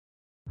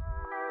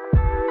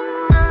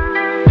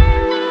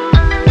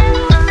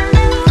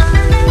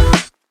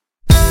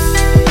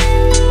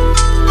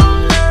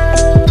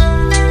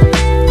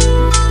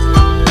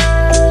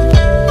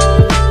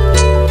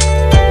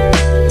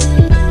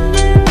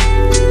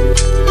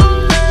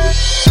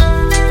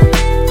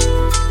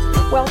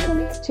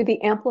to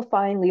the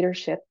Amplifying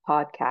Leadership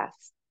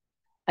podcast.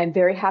 I'm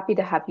very happy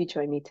to have you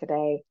join me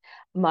today.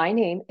 My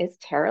name is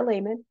Tara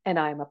Lehman, and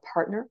I'm a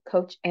partner,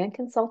 coach, and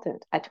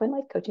consultant at Twin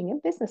Life Coaching and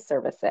Business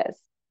Services.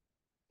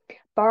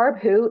 Barb,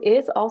 who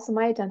is also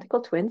my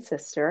identical twin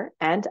sister,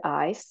 and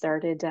I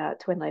started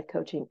Twin Life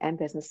Coaching and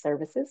Business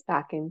Services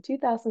back in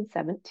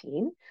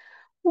 2017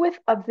 with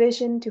a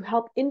vision to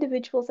help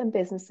individuals and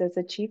businesses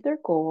achieve their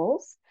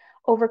goals,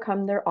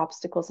 overcome their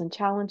obstacles and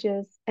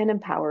challenges, and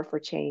empower for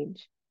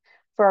change.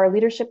 For our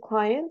leadership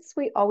clients,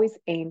 we always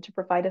aim to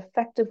provide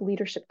effective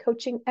leadership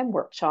coaching and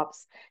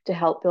workshops to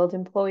help build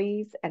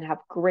employees and have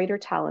greater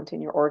talent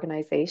in your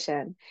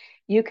organization.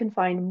 You can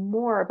find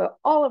more about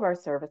all of our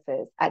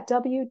services at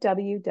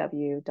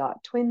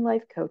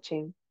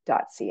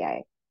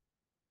www.twinlifecoaching.ca.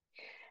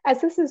 As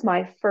this is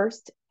my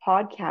first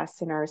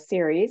podcast in our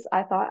series,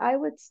 I thought I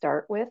would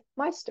start with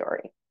my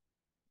story.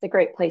 It's a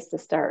great place to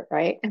start,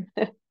 right?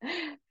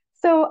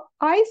 So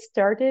I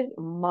started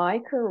my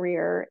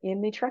career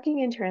in the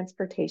trucking and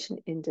transportation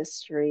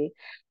industry,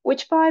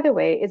 which, by the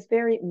way, is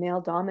very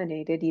male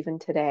dominated even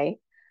today.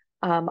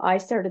 I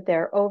started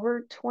there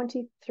over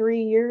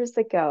 23 years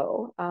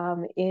ago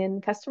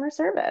in customer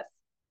service.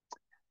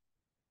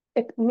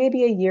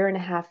 Maybe a year and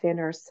a half in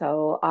or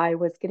so, I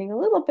was getting a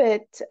little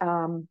bit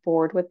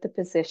bored with the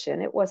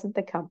position. It wasn't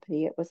the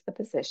company, it was the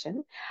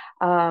position.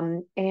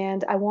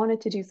 And I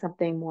wanted to do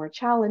something more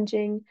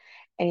challenging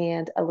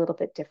and a little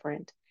bit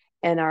different.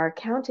 And our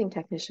accounting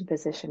technician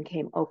position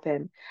came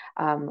open,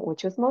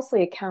 which was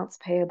mostly accounts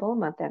payable,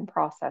 month-end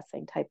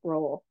processing type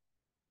role.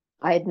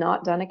 I had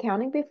not done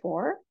accounting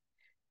before,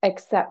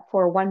 except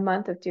for 1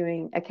 month of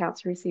doing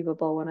accounts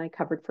receivable when I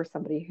covered for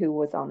somebody who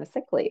was on a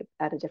sick leave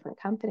at a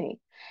different company.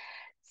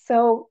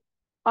 So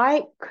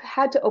I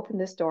had to open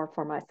this door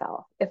for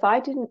myself. If I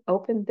didn't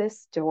open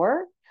this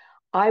door,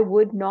 I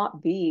would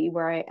not be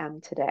where I am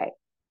today.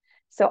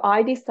 So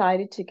I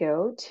decided to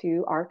go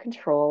to our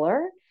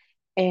controller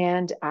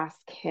and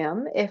ask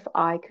him if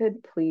I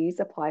could please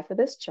apply for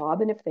this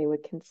job and if they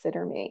would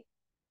consider me.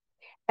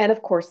 And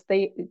of course,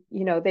 they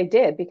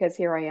did, because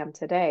here I am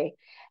today.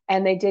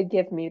 And they did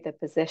give me the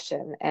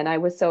position. And I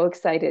was so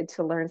excited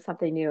to learn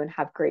something new and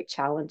have great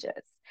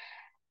challenges.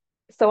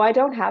 So I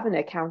don't have an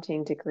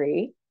accounting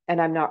degree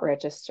and I'm not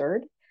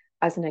registered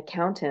as an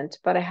accountant,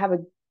 but I have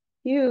a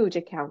huge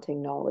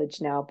accounting knowledge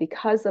now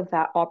because of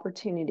that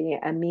opportunity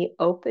and me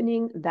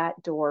opening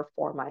that door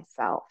for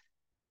myself.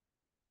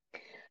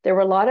 There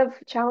were a lot of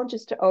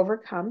challenges to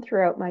overcome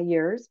throughout my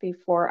years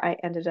before I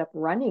ended up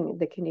running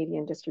the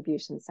Canadian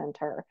Distribution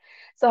Center.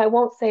 So I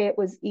won't say it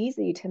was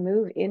easy to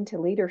move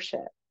into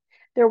leadership.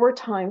 There were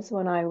times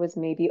when I was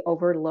maybe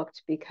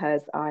overlooked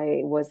because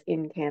I was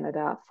in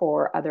Canada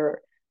for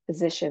other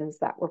positions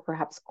that were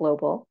perhaps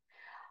global.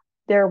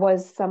 There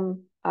was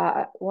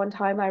one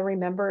time I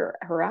remember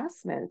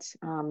harassment.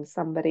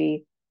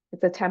 Somebody,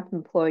 it's a temp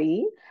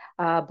employee,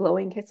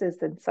 blowing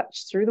kisses and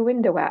such through the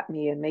window at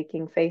me and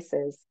making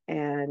faces.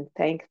 And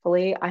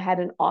thankfully, I had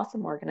an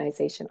awesome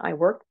organization I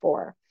worked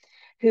for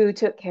who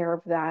took care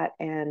of that,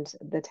 and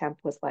the temp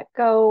was let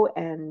go,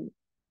 and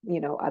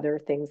other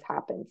things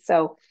happened.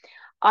 So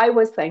I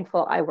was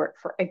thankful I worked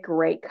for a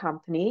great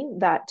company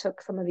that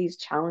took some of these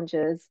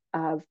challenges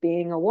of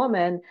being a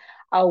woman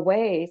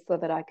away so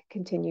that I could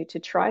continue to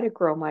try to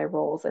grow my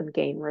roles and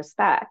gain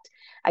respect,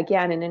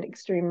 again, in an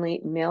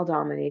extremely male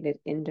dominated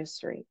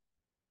industry.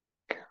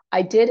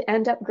 I did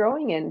end up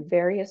growing in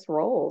various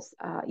roles.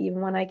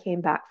 Even when I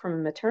came back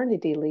from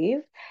maternity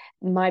leave,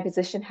 my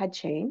position had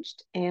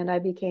changed and I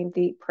became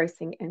the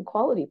pricing and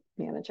quality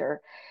manager,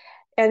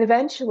 and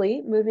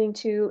eventually moving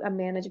to a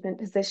management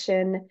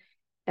position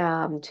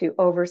to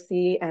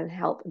oversee and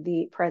help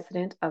the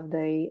president of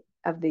the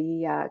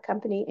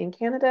company in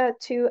Canada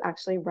to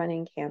actually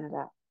running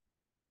Canada.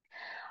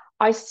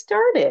 I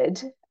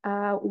started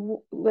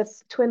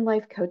with Twin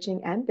Life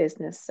Coaching and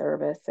Business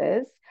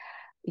Services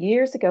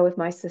years ago with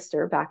my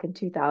sister back in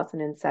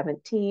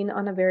 2017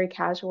 on a very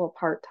casual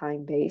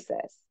part-time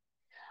basis.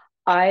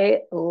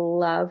 I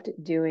loved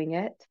doing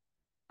it.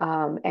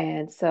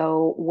 And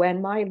so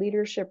when my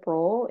leadership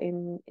role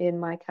in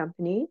my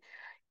company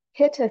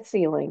hit a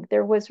ceiling,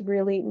 there was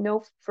really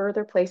no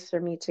further place for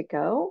me to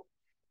go.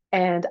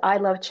 And I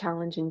love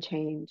challenge and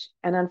change.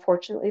 And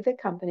unfortunately, the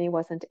company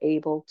wasn't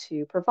able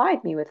to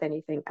provide me with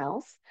anything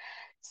else.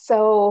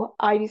 So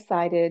I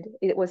decided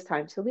it was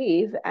time to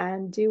leave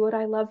and do what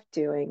I love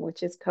doing,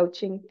 which is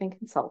coaching and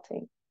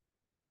consulting.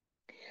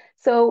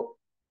 So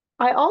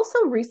I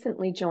also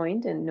recently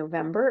joined in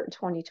November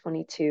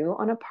 2022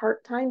 on a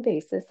part-time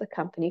basis a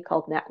company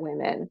called Net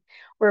Women,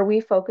 where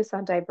we focus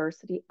on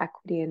diversity,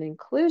 equity, and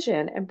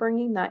inclusion and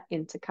bringing that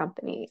into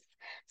companies.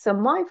 So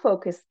my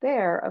focus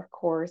there, of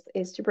course,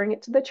 is to bring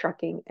it to the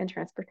trucking and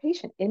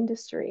transportation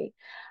industry,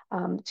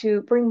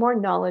 to bring more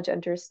knowledge,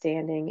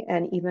 understanding,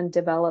 and even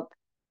develop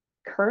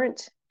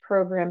current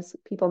programs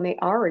people may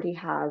already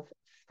have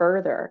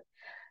further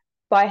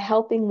by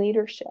helping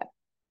leadership.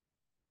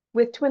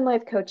 With Twin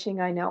Life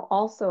Coaching, I now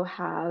also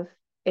have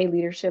a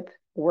leadership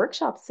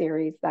workshop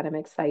series that I'm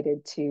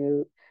excited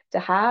to to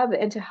have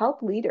and to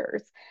help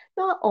leaders,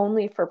 not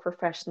only for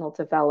professional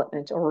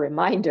development or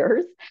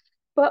reminders,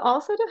 but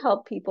also to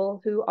help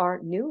people who are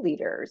new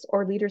leaders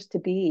or leaders to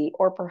be,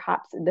 or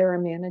perhaps they're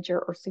a manager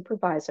or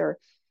supervisor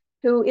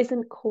who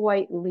isn't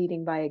quite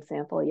leading by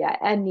example yet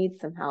and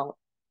needs some help.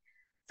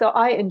 So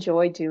I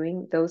enjoy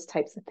doing those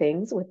types of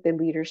things with the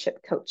leadership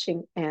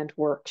coaching and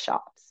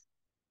workshops.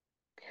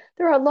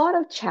 There are a lot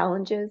of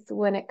challenges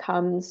when it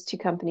comes to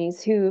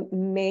companies who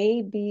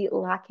may be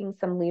lacking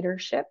some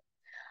leadership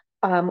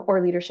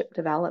or leadership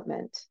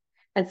development.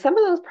 And some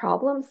of those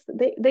problems,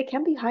 they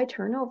can be high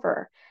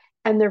turnover.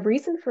 And the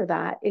reason for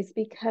that is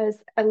because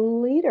a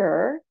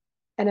leader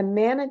and a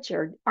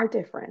manager are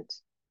different.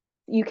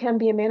 You can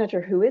be a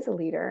manager who is a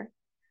leader,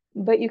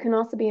 but you can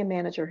also be a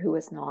manager who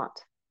is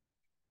not.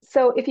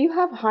 So if you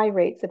have high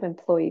rates of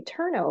employee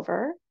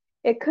turnover,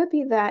 it could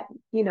be that,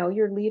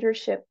 your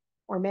leadership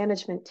or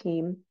management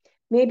team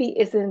maybe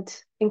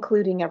isn't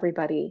including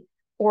everybody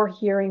or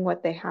hearing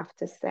what they have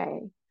to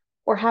say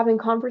or having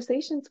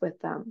conversations with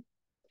them.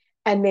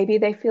 And maybe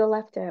they feel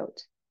left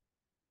out.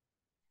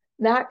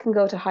 That can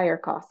go to higher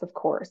costs, of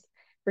course.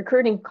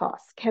 Recruiting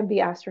costs can be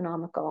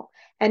astronomical.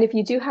 And if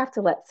you do have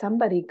to let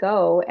somebody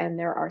go and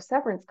there are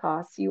severance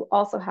costs, you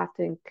also have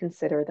to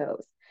consider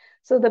those.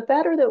 So the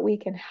better that we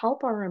can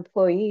help our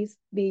employees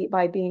be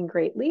by being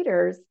great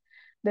leaders,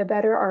 the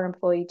better our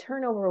employee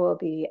turnover will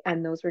be,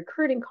 and those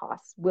recruiting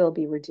costs will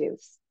be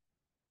reduced.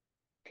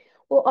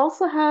 We'll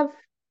also have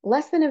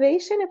less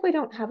innovation if we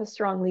don't have a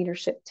strong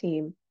leadership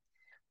team.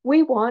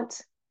 We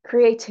want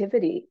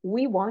creativity.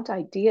 We want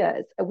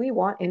ideas. We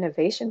want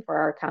innovation for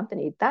our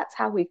company. That's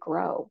how we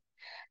grow.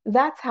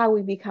 That's how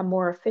we become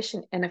more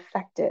efficient and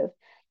effective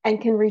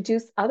and can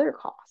reduce other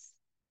costs.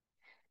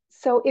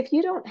 So if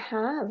you don't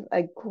have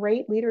a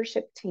great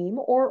leadership team,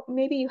 or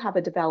maybe you have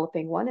a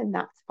developing one, and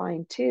that's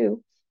fine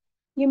too,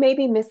 you may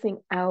be missing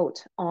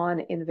out on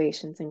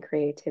innovations and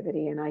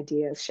creativity and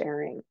ideas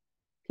sharing.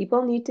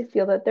 People need to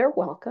feel that they're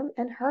welcome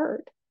and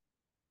heard.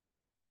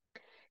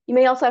 You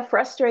may also have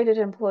frustrated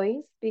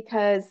employees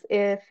because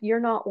if you're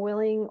not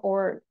willing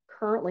or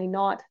currently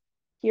not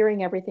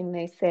hearing everything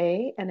they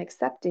say and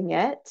accepting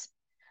it,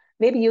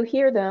 maybe you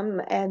hear them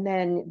and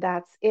then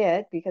that's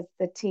it because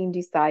the team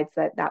decides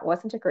that that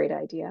wasn't a great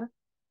idea.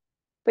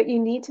 But you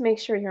need to make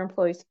sure your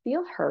employees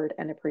feel heard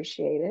and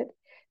appreciated.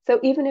 So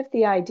even if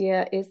the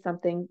idea is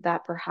something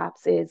that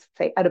perhaps is,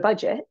 say, out of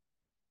budget,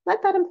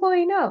 let that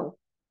employee know.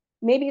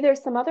 Maybe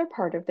there's some other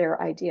part of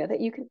their idea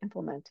that you can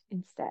implement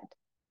instead.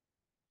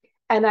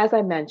 And as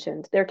I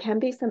mentioned, there can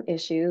be some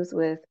issues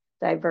with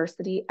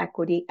diversity,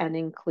 equity, and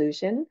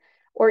inclusion,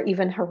 or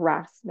even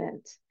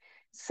harassment.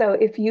 So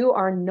if you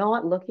are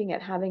not looking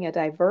at having a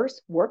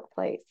diverse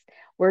workplace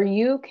where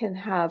you can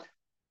have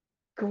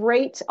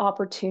great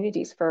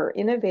opportunities for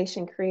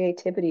innovation,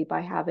 creativity by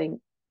having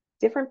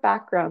different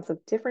backgrounds of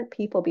different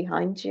people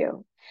behind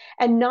you,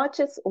 and not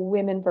just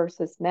women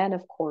versus men,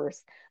 of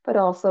course, but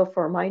also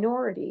for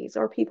minorities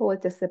or people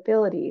with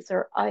disabilities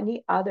or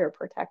any other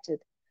protected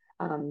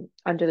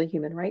under the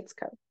Human Rights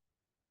Code.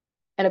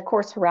 And of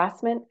course,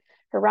 harassment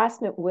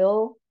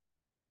will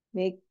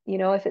make,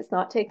 if it's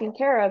not taken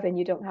care of and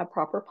you don't have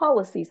proper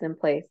policies in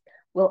place,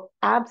 will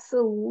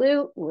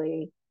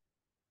absolutely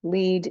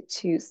lead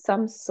to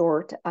some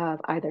sort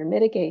of either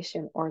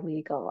mitigation or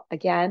legal.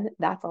 Again,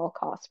 that's all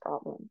cost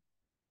problem.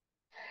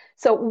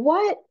 So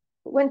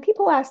when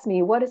people ask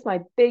me, what is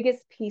my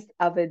biggest piece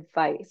of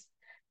advice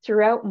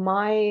throughout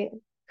my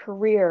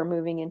career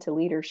moving into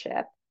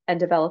leadership and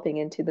developing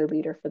into the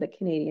leader for the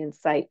Canadian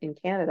site in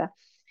Canada,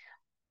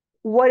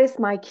 what is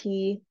my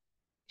key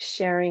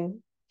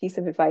sharing piece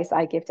of advice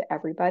I give to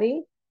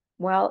everybody?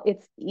 Well,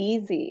 it's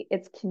easy.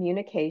 It's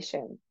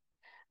communication.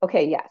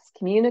 Okay, yes,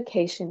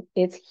 communication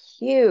is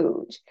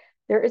huge.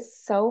 There is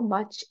so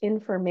much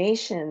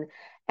information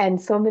and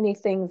so many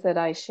things that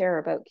I share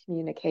about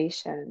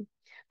communication.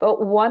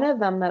 But one of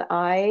them that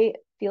I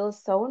feel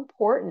is so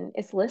important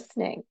is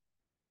listening.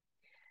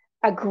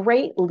 A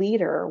great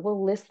leader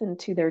will listen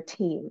to their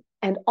team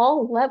and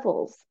all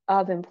levels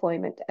of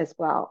employment as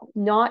well,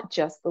 not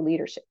just the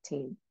leadership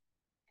team.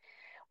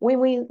 When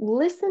we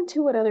listen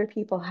to what other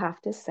people have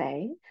to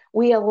say,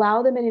 we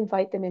allow them and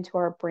invite them into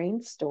our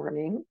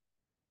brainstorming.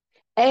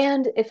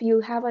 And if you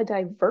have a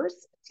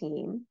diverse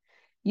team,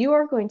 you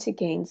are going to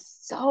gain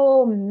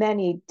so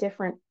many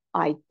different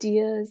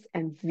ideas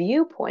and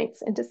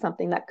viewpoints into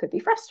something that could be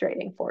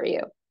frustrating for you.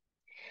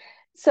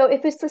 So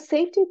if it's a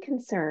safety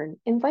concern,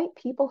 invite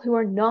people who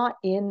are not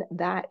in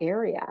that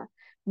area.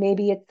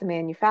 Maybe it's the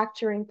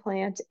manufacturing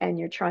plant and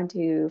you're trying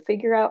to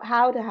figure out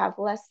how to have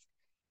less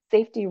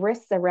safety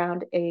risks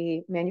around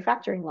a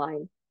manufacturing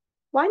line.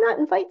 Why not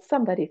invite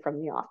somebody from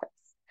the office?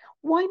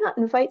 Why not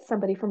invite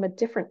somebody from a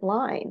different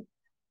line?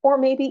 Or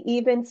maybe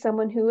even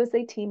someone who is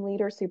a team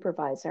leader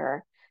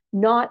supervisor,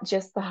 not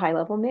just the high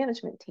level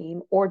management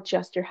team or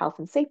just your health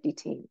and safety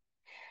team.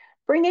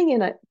 Bringing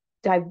in a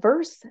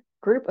diverse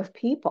group of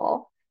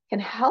people can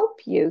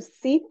help you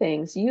see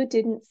things you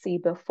didn't see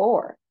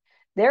before.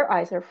 Their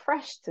eyes are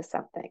fresh to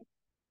something.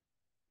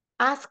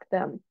 Ask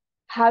them,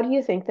 how do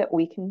you think that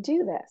we can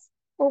do this?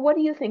 Or what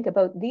do you think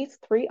about these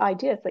three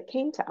ideas that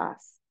came to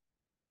us?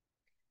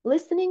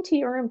 Listening to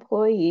your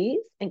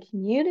employees and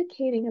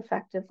communicating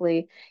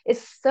effectively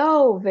is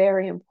so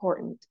very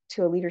important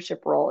to a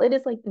leadership role. It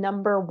is like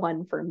number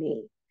one for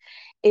me.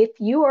 If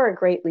you are a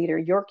great leader,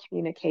 you're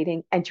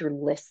communicating and you're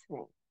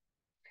listening.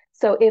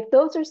 So if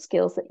those are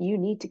skills that you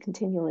need to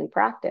continually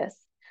practice,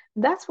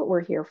 that's what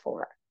we're here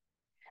for.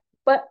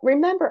 But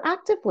remember,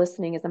 active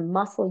listening is a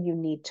muscle you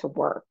need to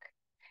work.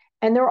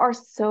 And there are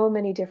so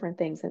many different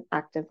things in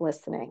active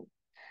listening.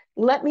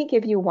 Let me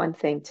give you one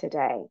thing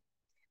today.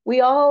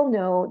 We all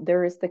know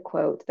there is the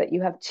quote that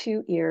you have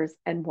two ears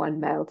and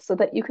one mouth so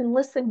that you can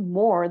listen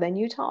more than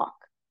you talk.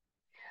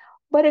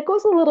 But it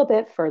goes a little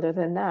bit further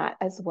than that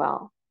as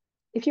well.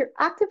 If you're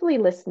actively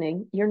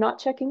listening, you're not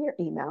checking your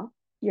email,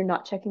 you're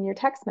not checking your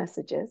text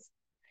messages,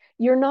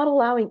 you're not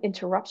allowing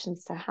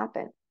interruptions to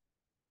happen.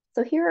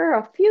 So here are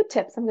a few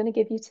tips I'm going to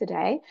give you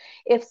today.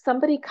 If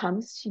somebody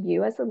comes to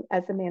you as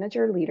a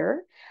manager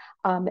leader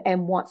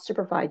and wants to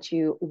provide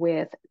you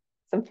with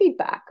some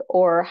feedback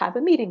or have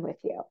a meeting with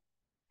you,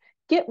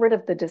 get rid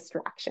of the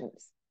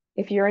distractions.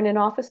 If you're in an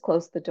office,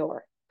 close the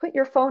door. Put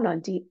your phone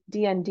on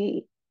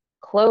DND.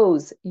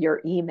 Close your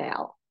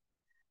email.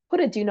 Put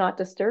a do not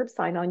disturb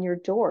sign on your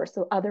door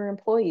so other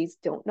employees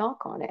don't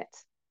knock on it.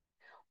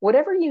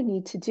 Whatever you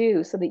need to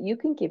do so that you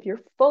can give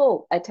your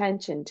full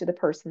attention to the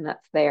person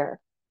that's there.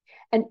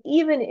 And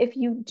even if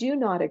you do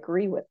not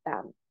agree with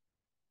them,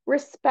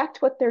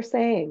 respect what they're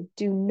saying.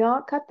 Do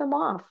not cut them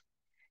off.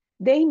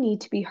 They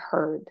need to be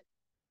heard.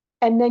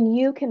 And then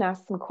you can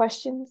ask some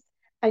questions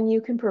and you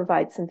can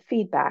provide some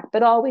feedback,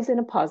 but always in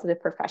a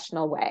positive,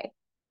 professional way.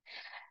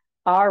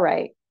 All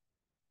right.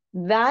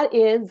 That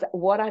is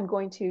what I'm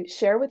going to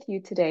share with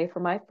you today for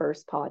my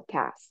first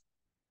podcast.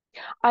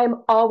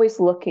 I'm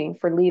always looking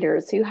for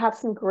leaders who have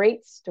some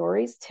great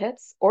stories,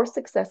 tips, or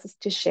successes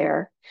to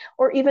share,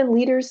 or even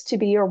leaders to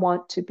be or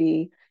want to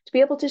be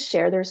able to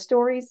share their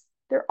stories,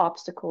 their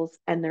obstacles,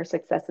 and their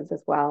successes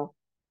as well.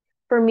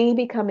 For me,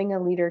 becoming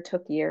a leader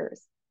took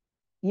years,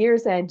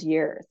 years and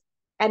years.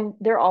 And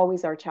there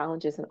always are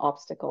challenges and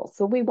obstacles.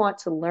 So we want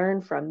to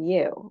learn from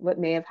you what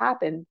may have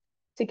happened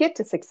to get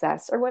to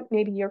success or what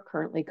maybe you're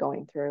currently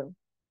going through.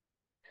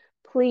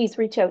 Please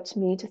reach out to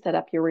me to set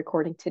up your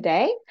recording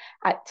today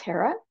at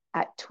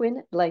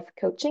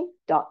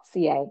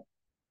tara@twinlifecoaching.ca.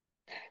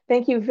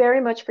 Thank you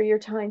very much for your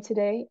time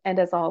today. And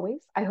as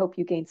always, I hope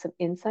you gained some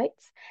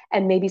insights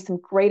and maybe some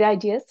great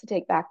ideas to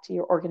take back to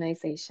your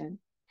organization.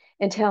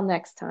 Until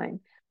next time,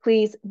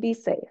 please be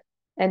safe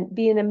and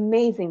be an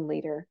amazing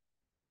leader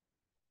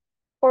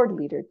or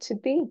leader to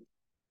be.